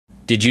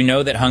Did you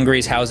know that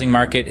Hungary's housing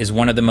market is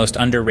one of the most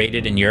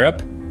underrated in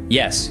Europe?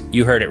 Yes,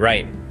 you heard it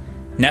right.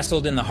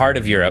 Nestled in the heart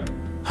of Europe,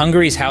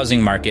 Hungary's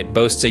housing market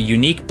boasts a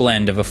unique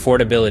blend of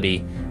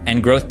affordability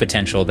and growth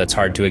potential that's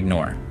hard to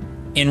ignore.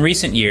 In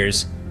recent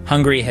years,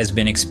 Hungary has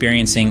been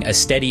experiencing a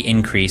steady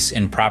increase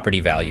in property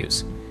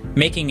values,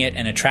 making it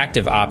an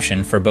attractive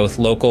option for both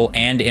local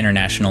and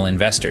international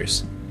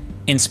investors.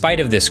 In spite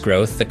of this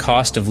growth, the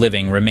cost of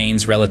living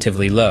remains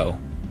relatively low,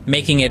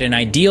 making it an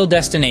ideal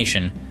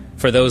destination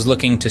for those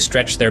looking to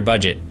stretch their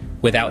budget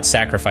without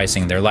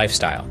sacrificing their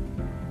lifestyle.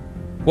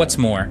 What's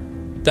more,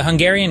 the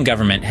Hungarian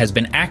government has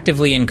been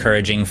actively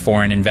encouraging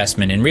foreign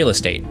investment in real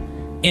estate,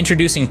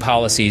 introducing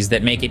policies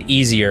that make it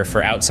easier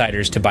for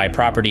outsiders to buy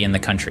property in the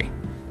country.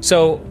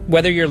 So,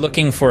 whether you're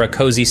looking for a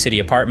cozy city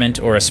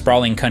apartment or a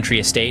sprawling country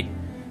estate,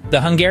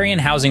 the Hungarian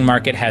housing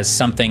market has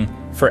something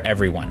for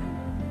everyone.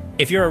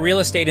 If you're a real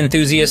estate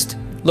enthusiast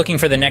looking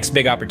for the next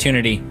big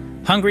opportunity,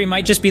 Hungary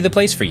might just be the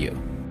place for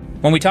you.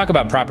 When we talk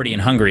about property in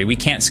Hungary, we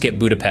can't skip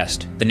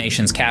Budapest, the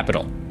nation's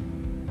capital.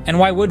 And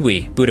why would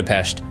we?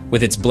 Budapest,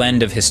 with its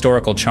blend of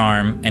historical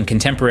charm and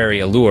contemporary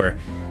allure,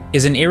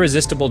 is an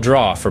irresistible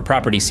draw for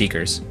property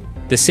seekers.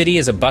 The city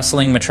is a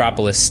bustling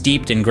metropolis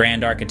steeped in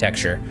grand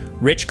architecture,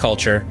 rich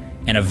culture,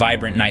 and a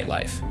vibrant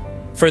nightlife.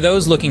 For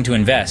those looking to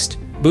invest,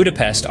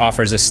 Budapest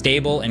offers a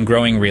stable and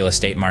growing real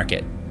estate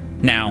market.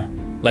 Now,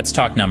 let's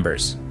talk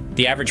numbers.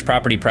 The average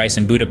property price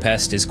in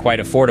Budapest is quite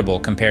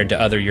affordable compared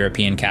to other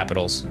European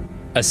capitals.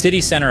 A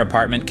city center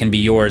apartment can be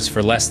yours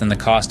for less than the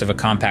cost of a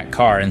compact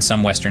car in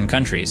some Western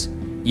countries.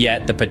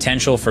 Yet, the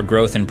potential for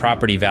growth in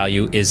property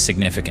value is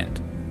significant.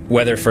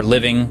 Whether for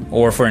living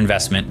or for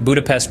investment,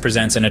 Budapest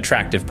presents an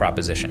attractive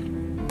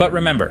proposition. But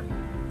remember,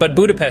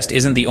 Budapest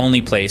isn't the only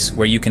place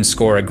where you can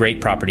score a great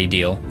property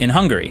deal in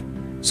Hungary.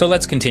 So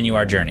let's continue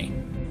our journey.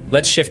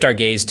 Let's shift our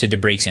gaze to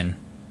Debrecen,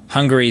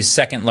 Hungary's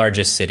second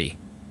largest city.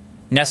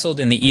 Nestled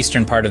in the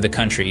eastern part of the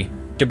country,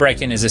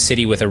 Debrecen is a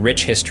city with a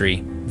rich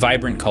history,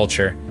 vibrant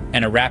culture,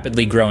 and a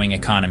rapidly growing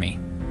economy.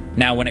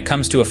 Now, when it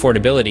comes to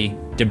affordability,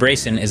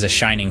 Debrecen is a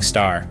shining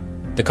star.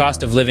 The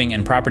cost of living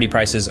and property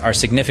prices are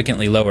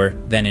significantly lower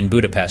than in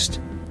Budapest,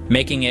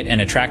 making it an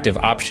attractive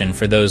option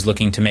for those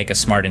looking to make a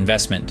smart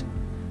investment.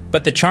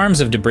 But the charms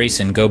of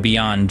Debrecen go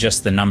beyond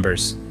just the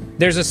numbers.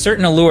 There's a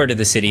certain allure to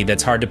the city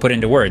that's hard to put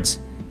into words.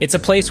 It's a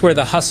place where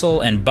the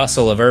hustle and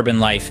bustle of urban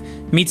life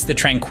meets the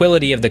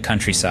tranquility of the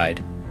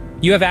countryside.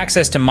 You have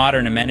access to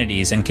modern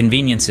amenities and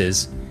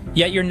conveniences,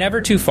 yet you're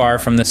never too far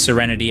from the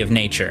serenity of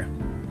nature.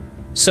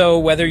 So,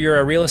 whether you're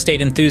a real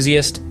estate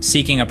enthusiast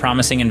seeking a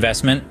promising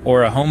investment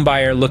or a home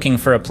buyer looking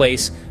for a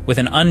place with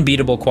an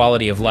unbeatable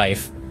quality of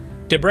life,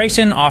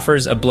 Debrecen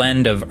offers a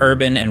blend of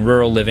urban and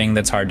rural living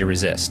that's hard to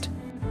resist.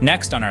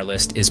 Next on our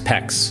list is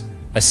Pecs,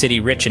 a city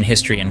rich in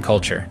history and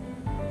culture.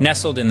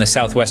 Nestled in the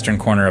southwestern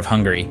corner of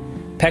Hungary,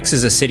 Pecs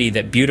is a city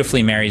that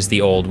beautifully marries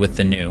the old with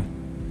the new.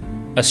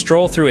 A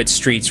stroll through its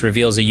streets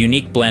reveals a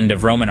unique blend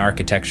of Roman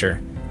architecture,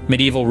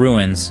 medieval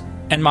ruins,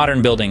 and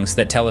modern buildings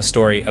that tell a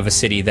story of a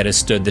city that has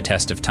stood the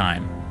test of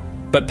time.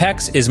 But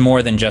Pecs is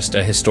more than just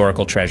a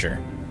historical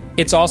treasure.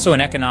 It's also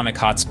an economic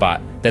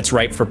hotspot that's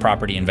ripe for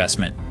property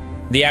investment.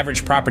 The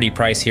average property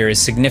price here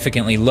is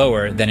significantly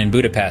lower than in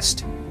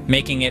Budapest,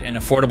 making it an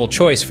affordable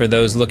choice for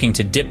those looking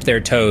to dip their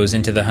toes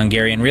into the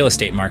Hungarian real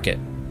estate market.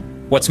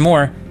 What's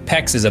more,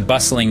 Pecs is a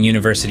bustling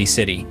university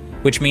city,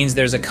 which means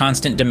there's a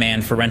constant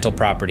demand for rental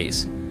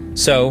properties.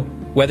 So,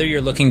 whether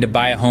you're looking to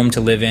buy a home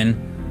to live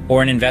in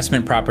or an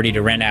investment property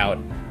to rent out,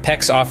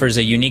 Pecs offers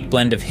a unique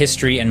blend of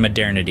history and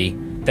modernity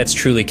that's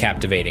truly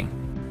captivating.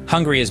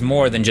 Hungary is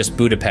more than just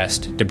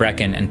Budapest,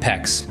 Debrecen, and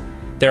Pecs.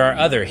 There are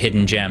other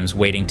hidden gems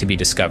waiting to be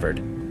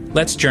discovered.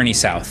 Let's journey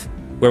south,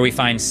 where we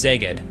find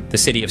Szeged, the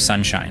city of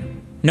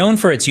sunshine. Known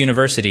for its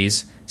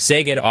universities,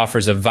 Szeged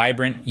offers a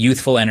vibrant,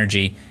 youthful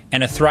energy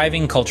and a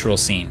thriving cultural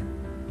scene.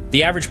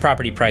 The average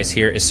property price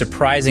here is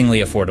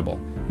surprisingly affordable,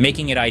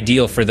 making it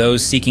ideal for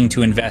those seeking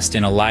to invest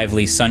in a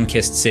lively,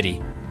 sun-kissed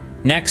city.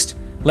 Next,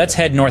 let's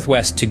head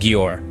northwest to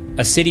Gyor,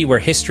 a city where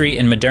history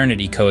and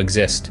modernity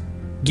coexist.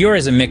 Gyor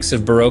is a mix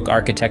of Baroque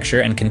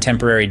architecture and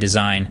contemporary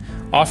design,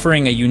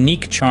 offering a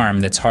unique charm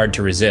that's hard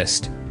to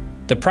resist.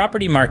 The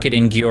property market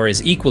in Gyor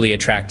is equally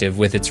attractive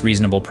with its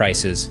reasonable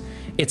prices.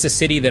 It's a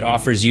city that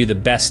offers you the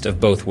best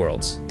of both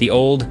worlds, the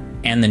old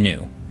and the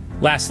new.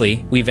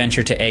 Lastly, we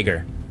venture to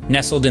Eger,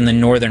 nestled in the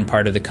northern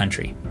part of the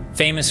country.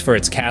 Famous for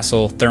its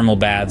castle, thermal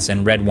baths,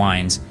 and red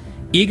wines,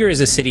 Eger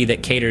is a city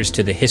that caters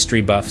to the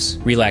history buffs,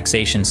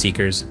 relaxation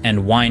seekers,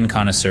 and wine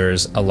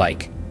connoisseurs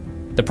alike.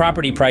 The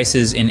property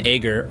prices in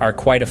Eger are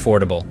quite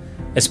affordable,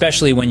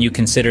 especially when you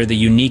consider the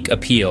unique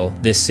appeal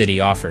this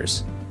city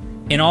offers.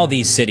 In all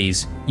these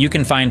cities, you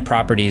can find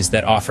properties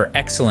that offer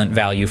excellent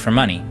value for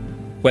money.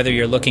 Whether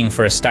you're looking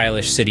for a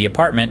stylish city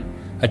apartment,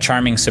 a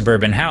charming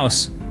suburban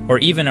house, or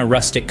even a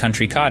rustic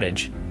country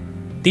cottage,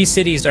 these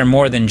cities are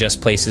more than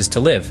just places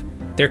to live.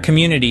 They're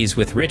communities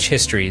with rich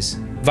histories,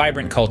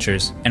 vibrant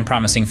cultures, and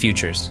promising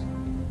futures.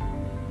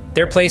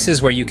 They're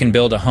places where you can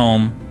build a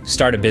home,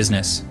 start a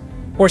business,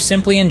 or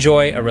simply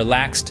enjoy a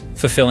relaxed,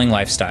 fulfilling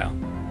lifestyle.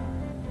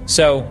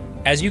 So,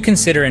 As you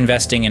consider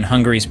investing in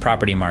Hungary's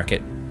property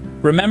market,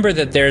 remember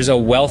that there's a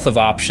wealth of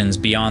options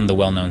beyond the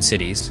well-known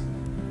cities.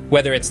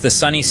 Whether it's the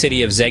sunny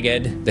city of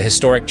Szeged, the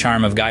historic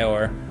charm of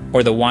Gyor,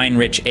 or the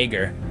wine-rich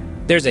Eger,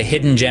 there's a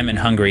hidden gem in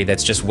Hungary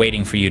that's just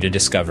waiting for you to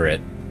discover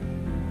it.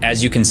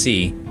 As you can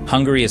see,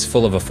 Hungary is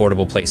full of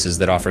affordable places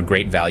that offer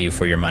great value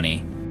for your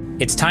money.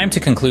 It's time to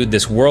conclude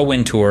this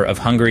whirlwind tour of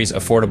Hungary's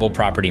affordable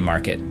property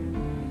market.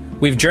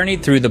 We've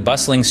journeyed through the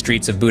bustling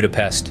streets of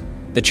Budapest,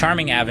 the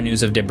charming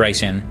avenues of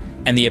Debrecen,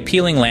 and the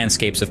appealing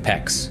landscapes of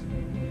Pecs.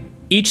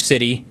 Each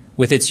city,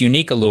 with its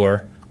unique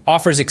allure,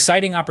 offers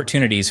exciting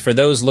opportunities for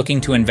those looking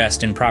to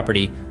invest in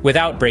property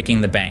without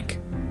breaking the bank.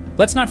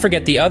 Let's not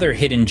forget the other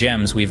hidden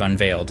gems we've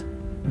unveiled.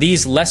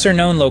 These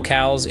lesser-known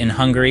locales in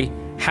Hungary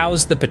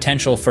house the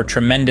potential for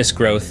tremendous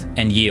growth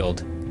and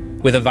yield.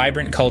 With a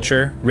vibrant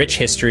culture, rich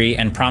history,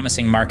 and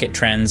promising market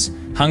trends,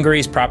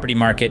 Hungary's property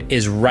market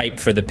is ripe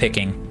for the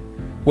picking.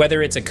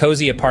 Whether it's a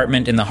cozy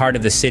apartment in the heart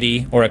of the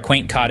city or a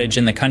quaint cottage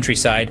in the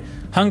countryside,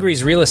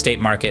 Hungary's real estate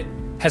market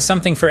has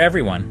something for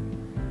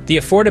everyone. The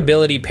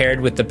affordability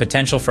paired with the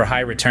potential for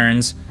high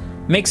returns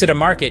makes it a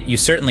market you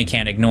certainly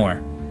can't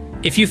ignore.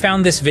 If you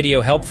found this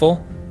video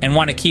helpful and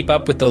want to keep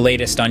up with the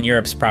latest on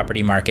Europe's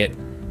property market,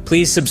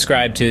 please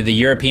subscribe to the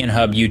European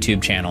Hub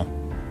YouTube channel.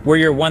 We're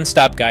your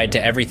one-stop guide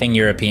to everything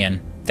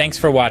European. Thanks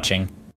for watching.